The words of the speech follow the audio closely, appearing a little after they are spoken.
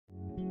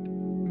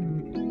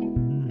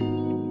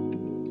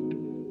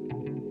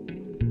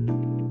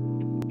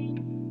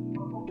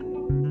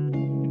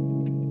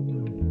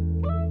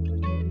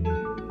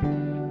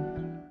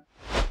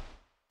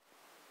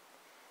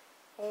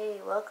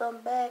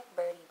Welcome back,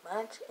 Birdie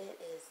Bunch. It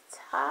is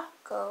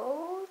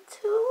Taco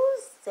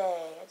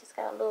Tuesday. I just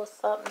got a little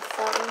something.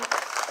 Get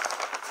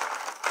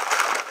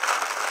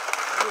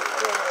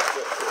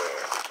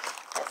here.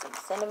 Got some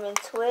cinnamon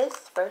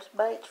twists. First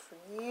bite for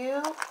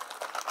you.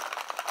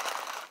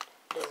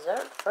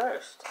 Dessert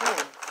first.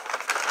 I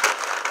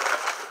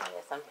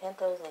got some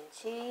pintos and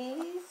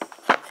cheese.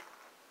 And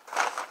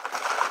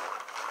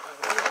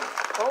then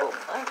a whole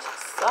bunch of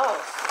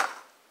sauce.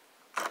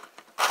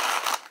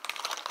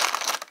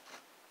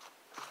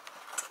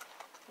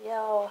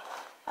 Y'all,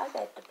 I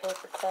got the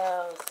paper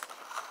towels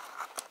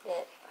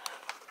that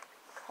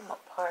come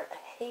apart.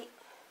 I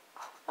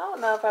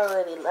don't know if I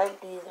really like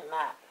these or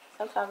not.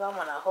 Sometimes I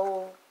want a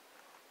whole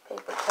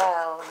paper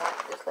towel,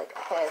 not just like a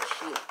half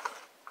sheet.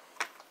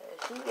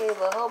 She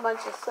gave a whole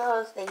bunch of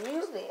sauce. They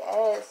usually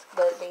ask,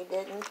 but they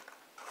didn't.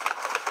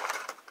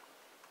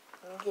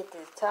 Let me get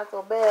this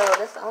Taco Bell.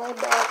 That's the only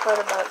bad part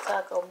about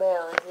Taco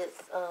Bell. It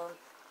gets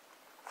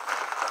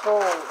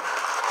cold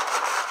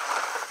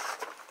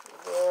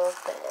real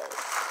fast.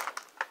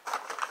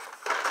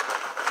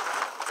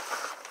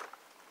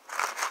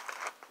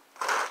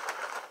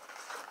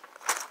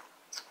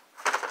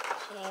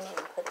 She ain't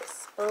even put a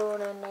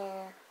spoon in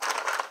there.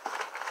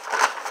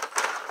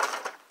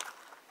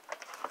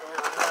 I don't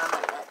know, I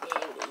might not be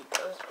able to eat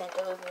those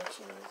pintos and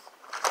cheese.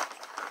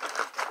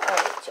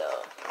 Alright,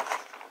 y'all.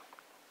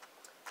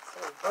 So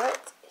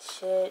what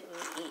should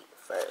we eat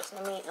first?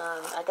 Let me,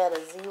 I got a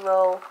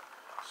 0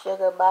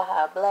 sugar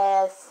Baja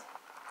Blast.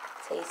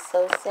 Tastes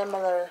so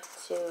similar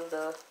to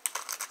the,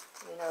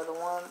 the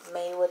one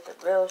made with the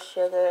real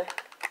sugar.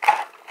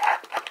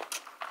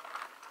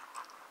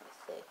 Let's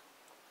see.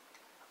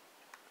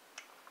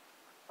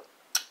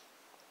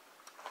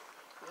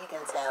 You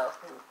can tell.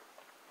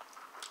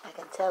 I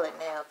can tell it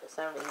now for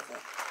some reason.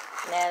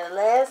 Now the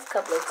last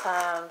couple of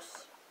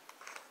times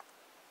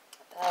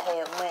I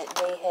had went,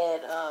 they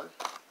had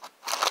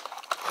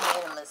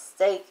made a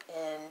mistake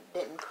and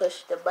didn't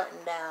push the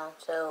button down,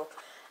 so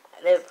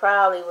it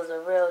probably was a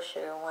real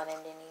sugar one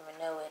and didn't even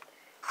know it.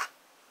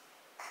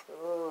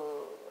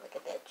 Ooh, look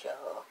at that,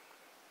 y'all.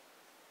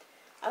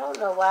 I don't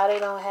know why they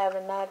don't have the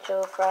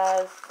nacho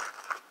fries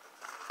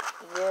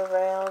year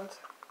round.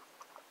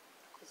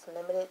 It's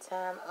limited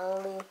time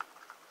only.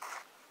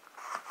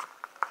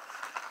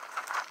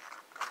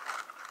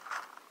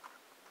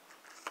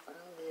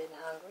 I'm good and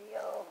hungry,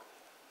 y'all.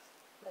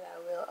 But I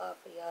will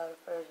offer y'all the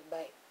first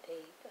bite. There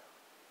you go.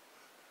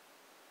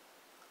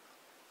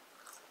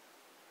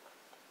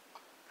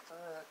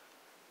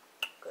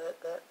 Good,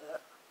 good,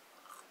 good.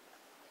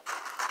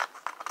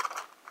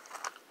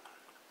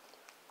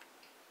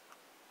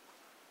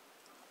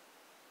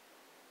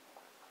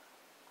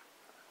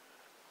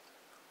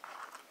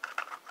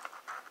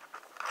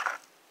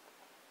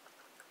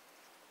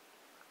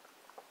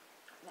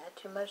 Not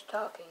too much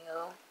talking,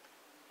 y'all.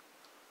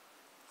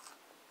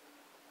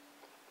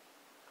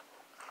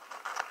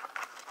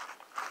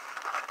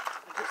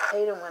 I just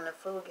hate it when the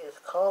food gets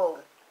cold.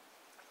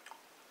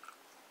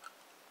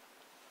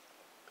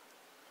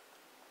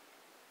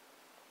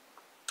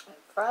 And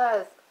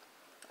fries,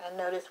 I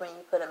notice when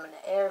you put them in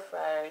the air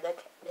fryer,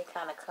 they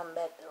kind of come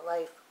back to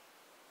life.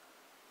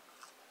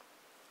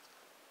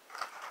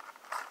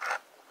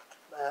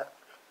 But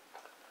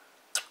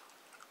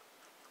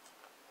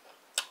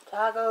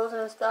tacos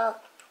and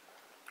stuff,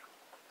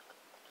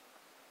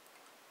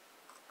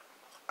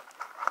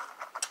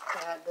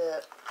 not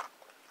good.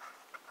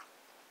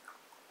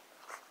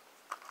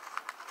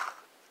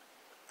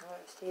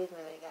 Excuse me,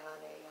 they got on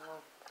there,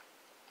 y'all.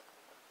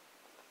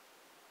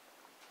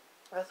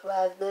 That's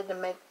why it's good to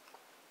make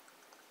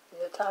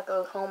your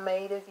tacos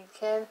homemade if you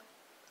can.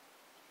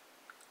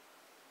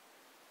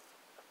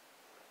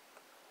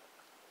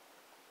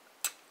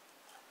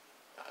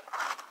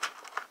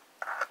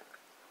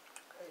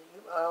 Because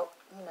you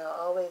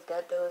always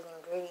got those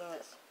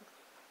ingredients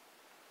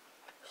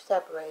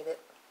separated.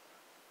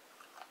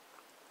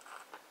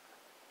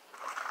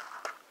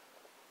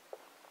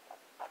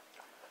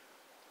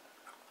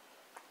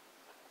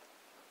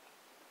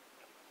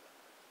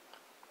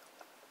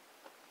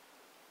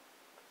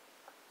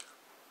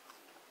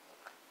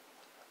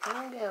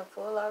 I'm getting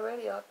full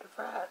already off the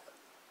fries.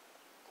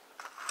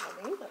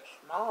 And these are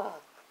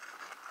small.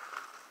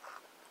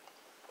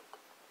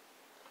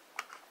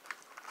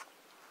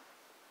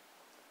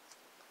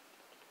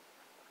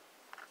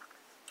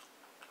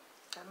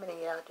 How many of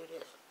y'all do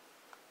this?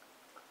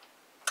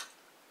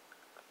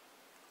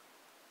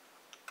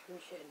 You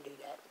shouldn't do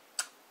that.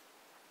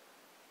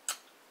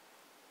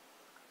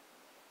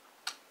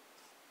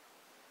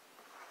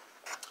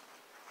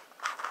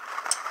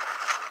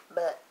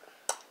 But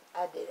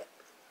I did it.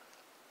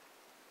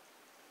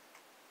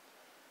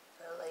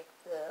 So like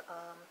the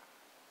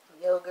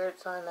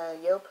yogurts on the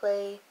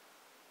Yoplait.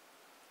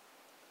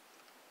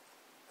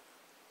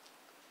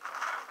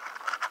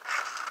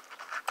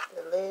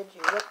 The lids,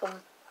 you rip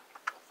them.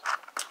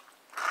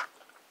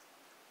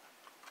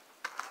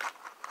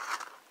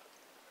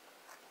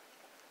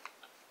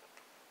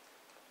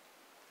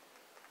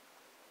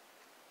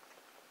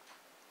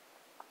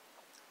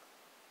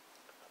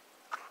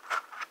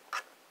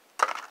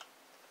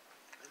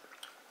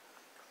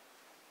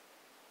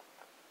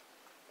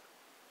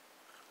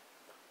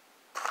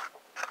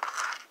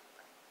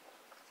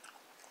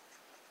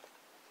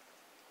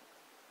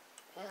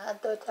 I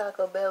thought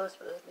Taco Bell was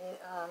supposed to be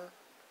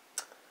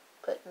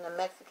putting the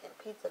Mexican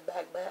pizza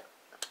back.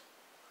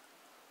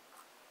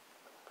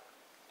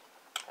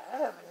 I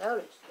haven't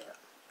noticed yet.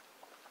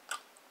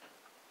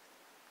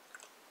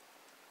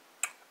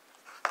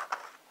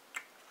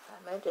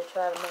 I meant to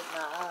try to make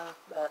my own,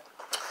 but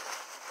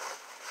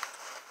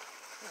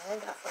I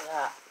think I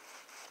forgot.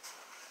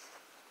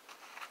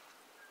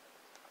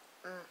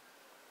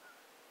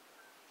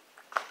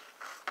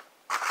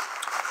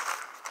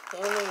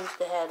 Then we used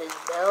to have this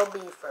Bell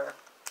Beefer,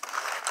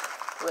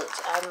 which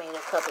I made a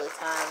couple of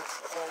times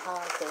at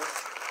home because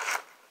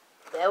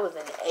that was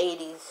in the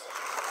 80s.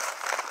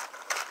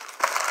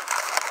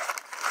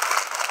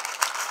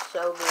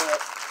 So good.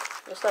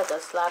 It's like a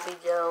sloppy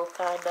Joe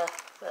kind of,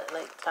 but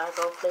like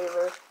taco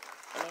flavor.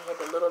 And they had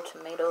the little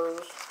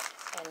tomatoes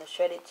and the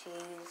shredded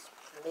cheese.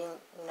 And then,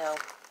 you know,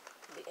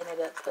 we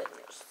ended up putting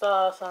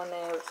sauce on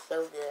there. It was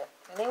so good.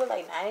 And they were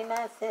like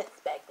 99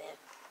 cents back then.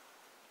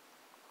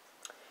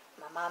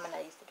 My mom and I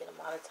used to get them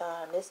all the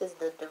time. This is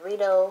the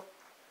Dorito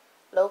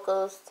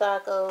Locos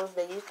Tacos.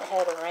 They used to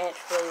have a ranch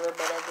flavor,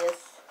 but I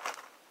guess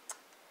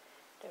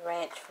the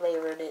ranch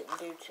flavor didn't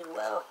do too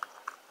well.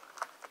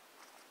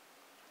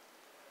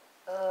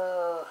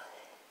 Oh,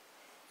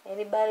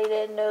 anybody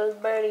that knows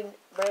Birdie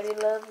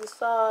loves the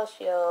sauce,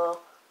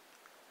 y'all.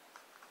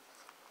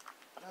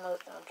 I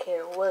almost don't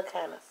care what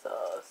kind of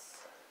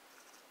sauce.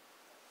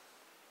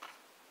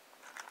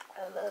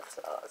 I love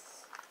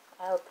sauce.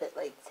 I'll put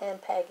like 10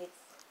 packets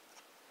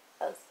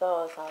of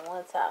sauce on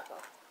one taco.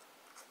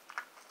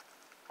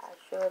 I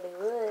surely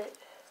would.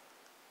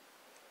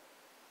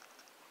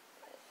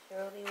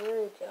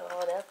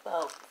 Y'all. That's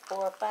about 4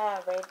 or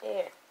 5 right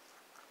there.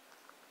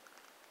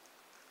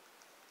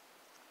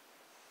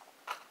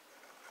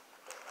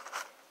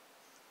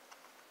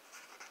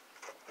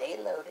 They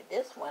loaded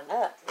this one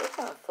up. This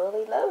one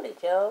fully loaded,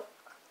 y'all.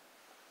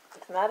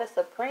 It's not a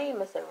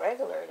Supreme, it's a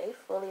regular. They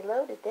fully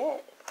loaded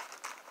that.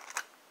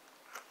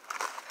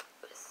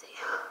 Let's see.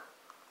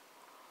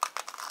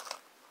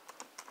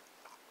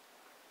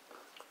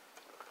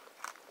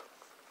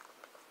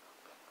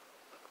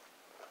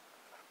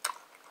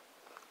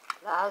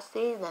 A lot of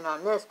seasoning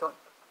on this one.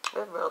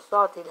 It's real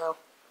salty though.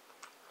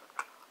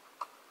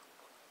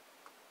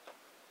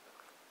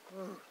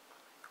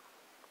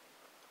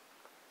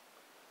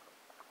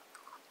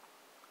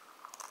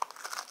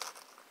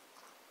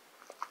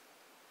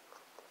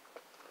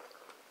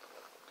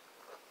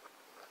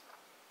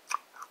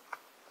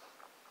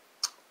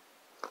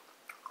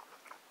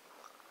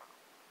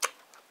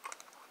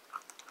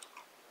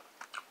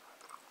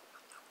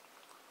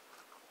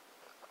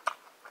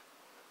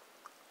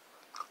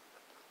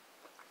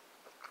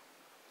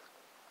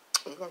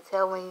 You can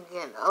tell when you're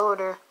getting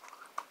older.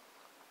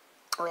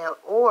 Well,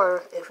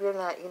 or if you're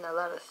not eating a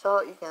lot of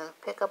salt, you can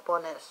pick up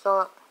on that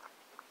salt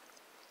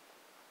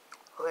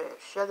or that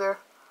sugar.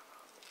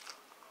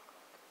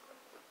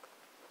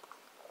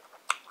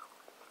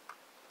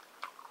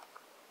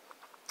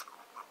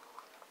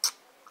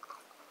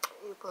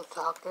 People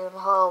talking in the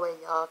hallway,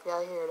 y'all, if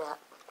y'all hear that.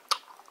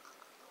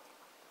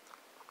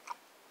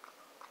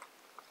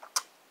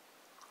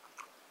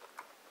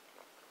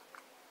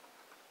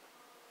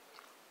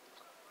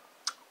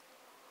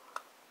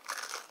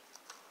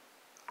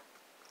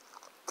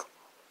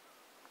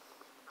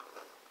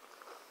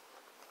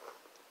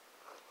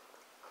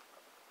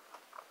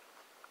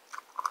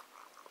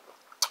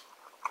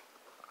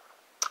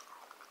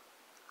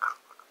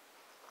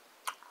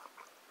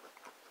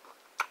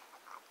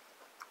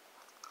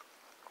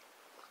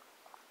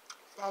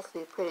 It's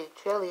actually pretty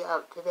chilly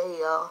out today,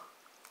 y'all.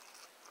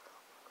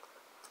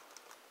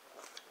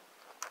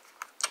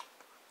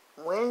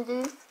 Windy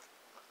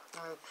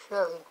and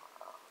chilly.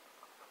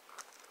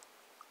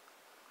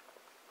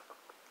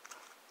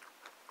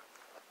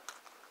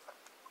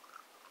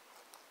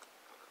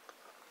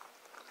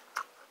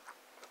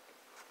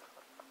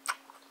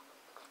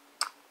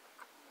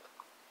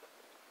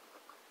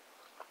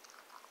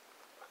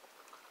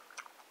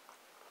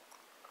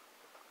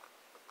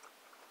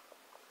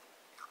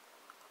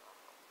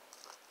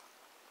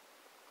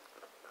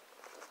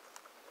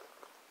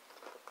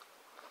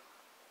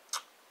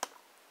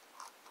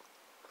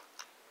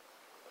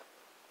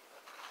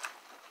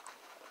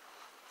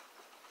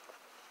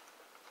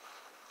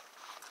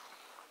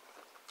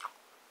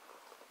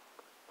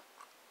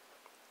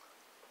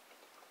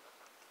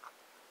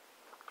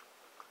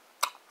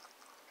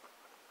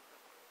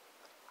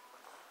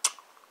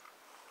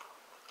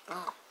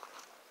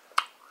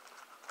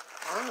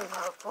 I'm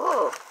not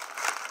full.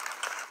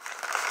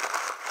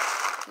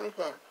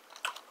 Listen,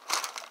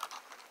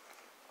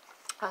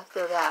 I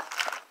still got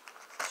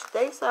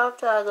steak soft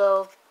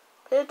taco,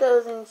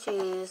 pintos and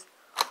cheese,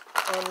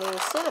 and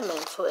these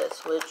cinnamon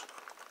twists, which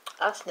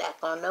I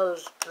snacked on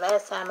those.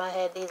 Last time I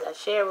had these, I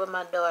shared with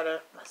my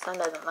daughter. My son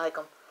doesn't like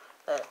them,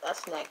 but I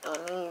snacked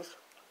on these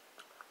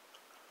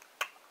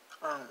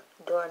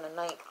during the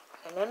night.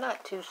 And they're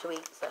not too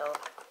sweet, so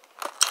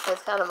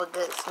it's kind of a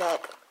good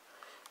snack.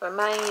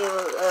 Remind you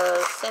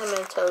of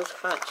Cinnamon Toast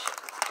Crunch,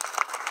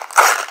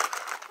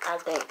 I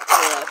think,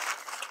 yeah.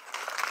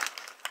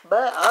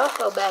 But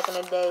also back in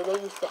the day,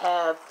 they used to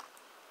have,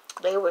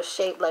 they were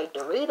shaped like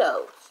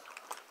Doritos.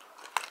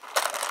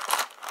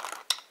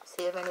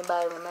 See if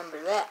anybody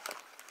remembers that.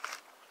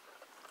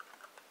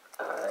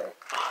 Alright.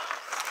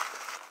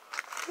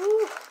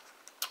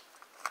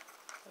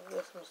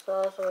 Get some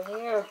sauce on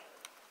here.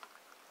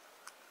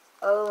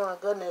 Oh my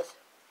goodness.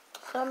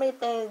 So many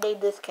things they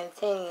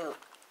discontinued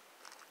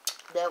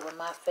that were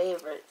my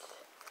favorites.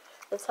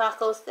 The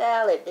taco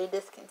salad, they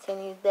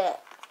discontinued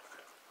that.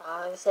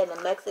 Like I said,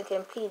 the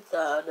Mexican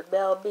pizza, the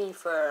Bell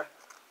Beef, or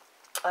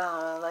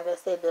like I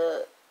said,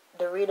 the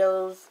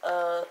Doritos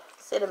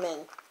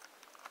cinnamon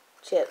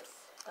chips.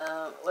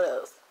 What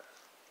else?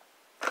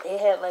 They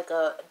had like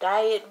a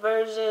diet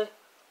version,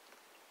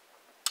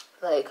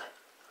 like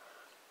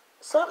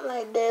something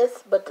like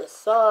this, but the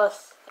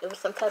sauce, it was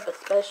some type of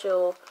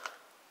special,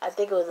 I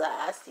think it was an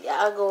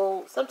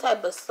Asiago, some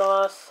type of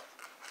sauce.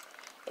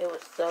 It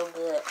was so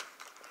good.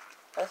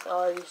 That's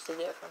all I used to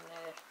get from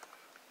there.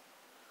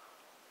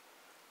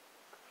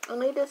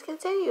 And they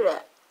discontinued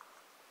that.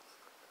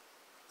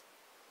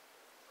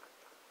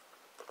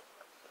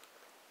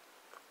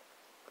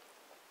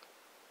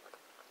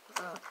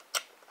 I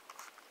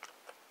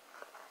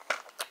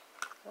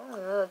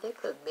don't know, they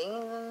put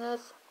beans in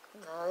this?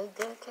 No, it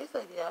didn't taste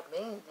like they got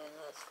beans in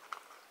this.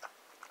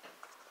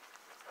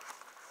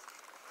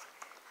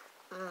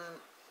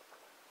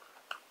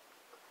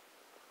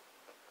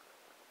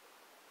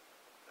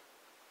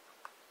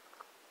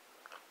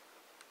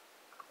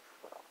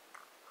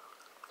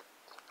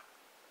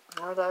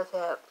 Like I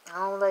said, I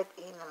don't like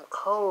eating them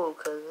cold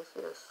because it's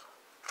just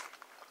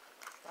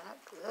not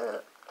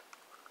good.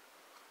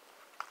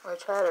 Or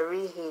try to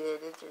reheat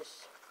it, it's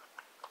just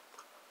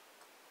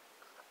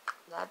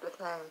not the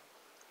same.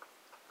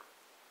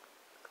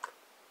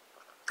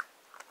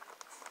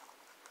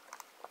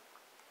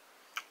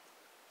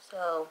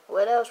 So,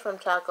 what else from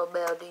Taco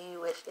Bell do you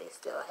wish they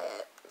still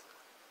had?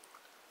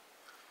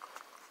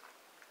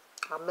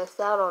 I missed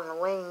out on the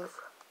wings.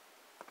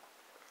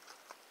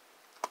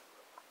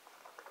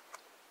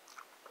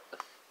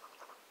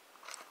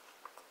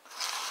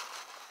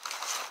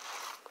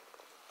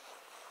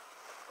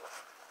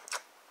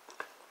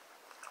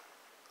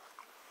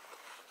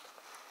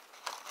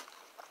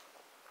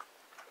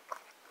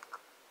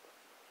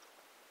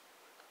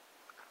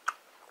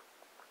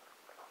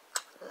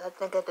 I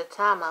think at the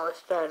time I was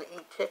starting to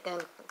eat chicken,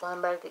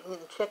 going back to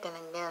eating chicken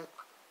again.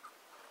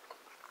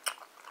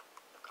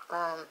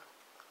 But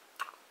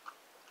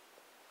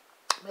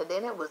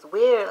then it was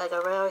weird, like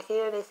around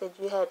here they said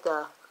you had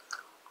to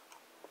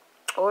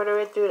order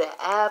it through the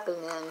app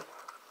and then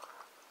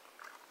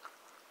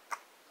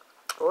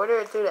order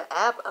it through the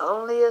app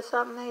only or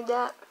something like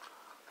that.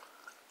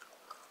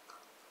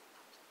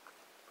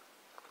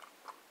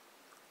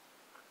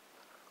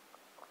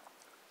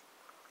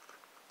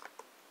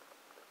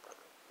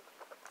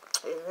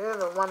 And then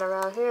the one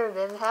around here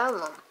didn't have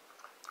them.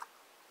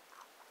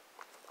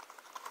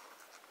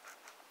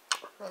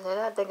 And then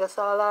I think I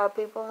saw a lot of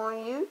people on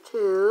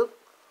YouTube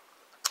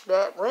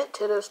that went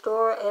to the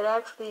store and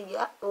actually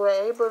were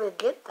able to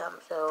get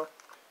them. So,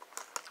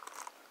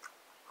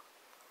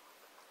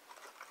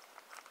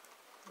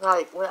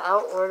 like,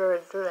 without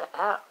ordering through the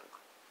app,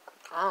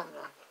 I don't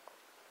know.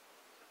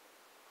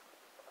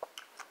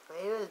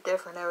 Maybe it's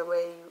different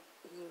everywhere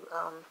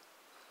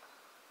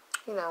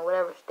you know,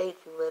 whatever state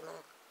you live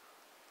in.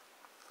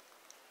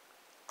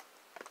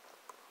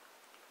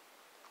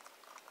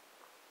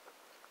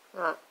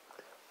 Right.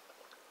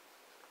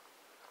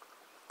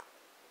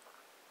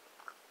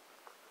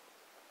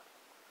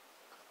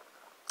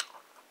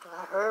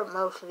 I heard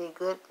mostly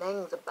good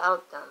things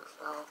about them,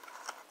 so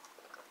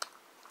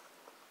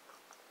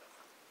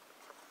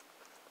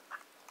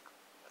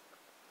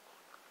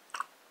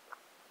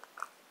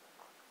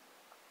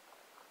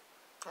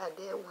I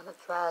did want to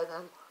try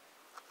them.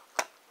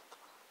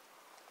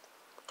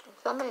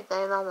 So many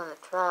things I want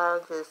to try,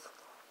 just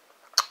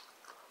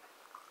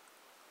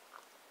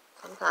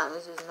sometimes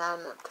it's just not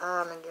enough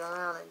time to get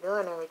around and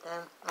doing everything.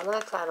 I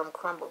want to try them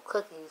crumble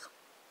cookies.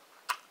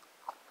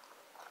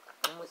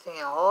 I was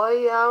seeing all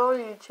y'all on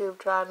YouTube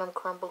trying them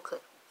crumble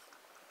cookies,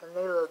 and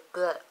they look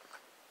good.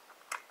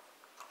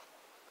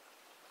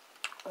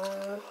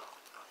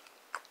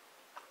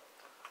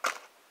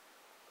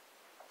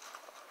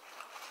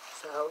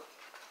 So,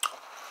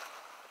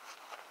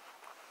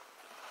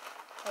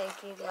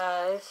 thank you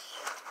guys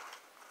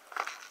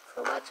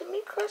for watching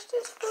me crush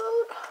this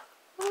food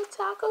on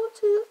Taco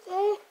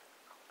Tuesday.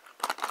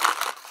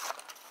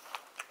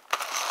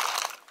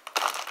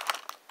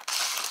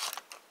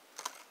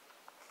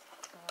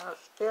 I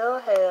still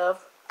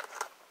have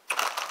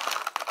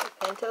the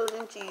pintos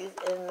and cheese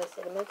and the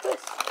cinnamon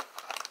twist.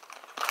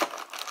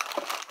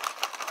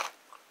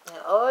 And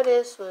all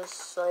this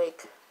was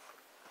like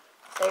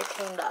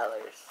 $13.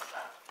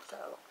 So,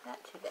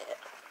 not too bad.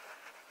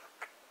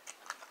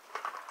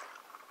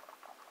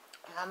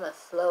 I'm a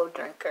slow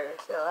drinker,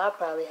 so I'll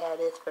probably have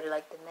this for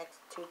like the next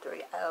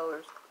 2-3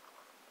 hours.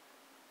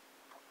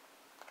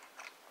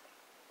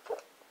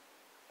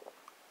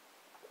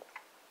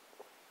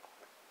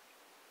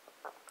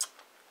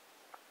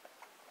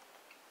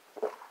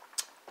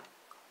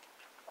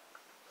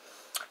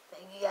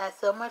 guys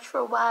so much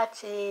for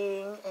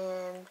watching,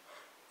 and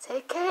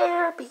take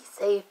care, be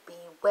safe, be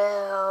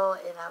well,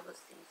 and I will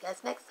see you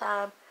guys next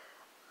time.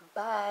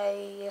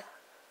 Bye.